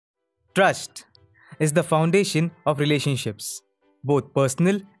Trust is the foundation of relationships, both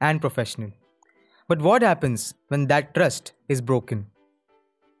personal and professional. But what happens when that trust is broken?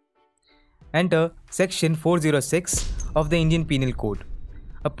 Enter Section 406 of the Indian Penal Code,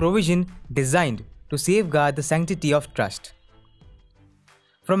 a provision designed to safeguard the sanctity of trust.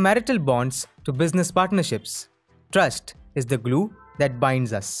 From marital bonds to business partnerships, trust is the glue that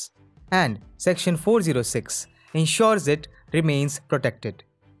binds us, and Section 406 ensures it remains protected.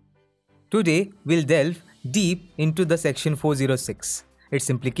 Today, we'll delve deep into the Section 406, its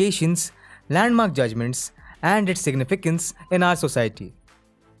implications, landmark judgments, and its significance in our society.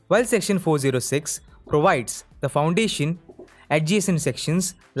 While Section 406 provides the foundation, adjacent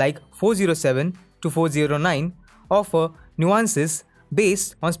sections like 407 to 409 offer nuances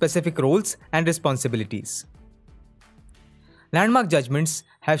based on specific roles and responsibilities. Landmark judgments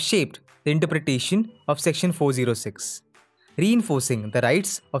have shaped the interpretation of Section 406, reinforcing the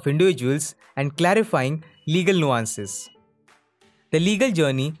rights of individuals and clarifying legal nuances. The legal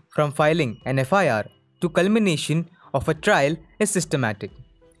journey from filing an FIR to culmination of a trial is systematic,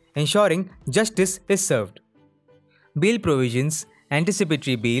 ensuring justice is served. Bail provisions,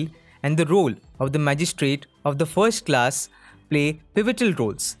 anticipatory bail, and the role of the magistrate of the first class play pivotal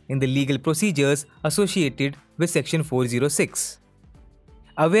roles in the legal procedures associated with Section 406.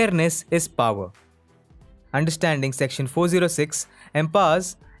 Awareness is power. Understanding Section 406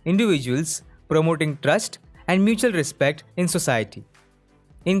 empowers individuals, promoting trust and mutual respect in society.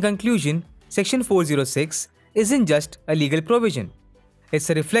 In conclusion, Section 406 isn't just a legal provision. It's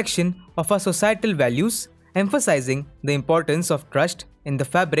a reflection of our societal values, emphasizing the importance of trust in the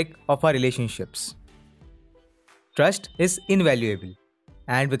fabric of our relationships. Trust is invaluable,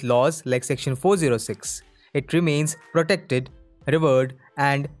 and with laws like Section 406, it remains protected, revered,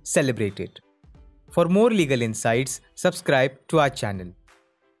 and celebrated. For more legal insights, subscribe to our channel.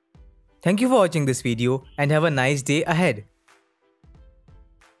 Thank you for watching this video and have a nice day ahead.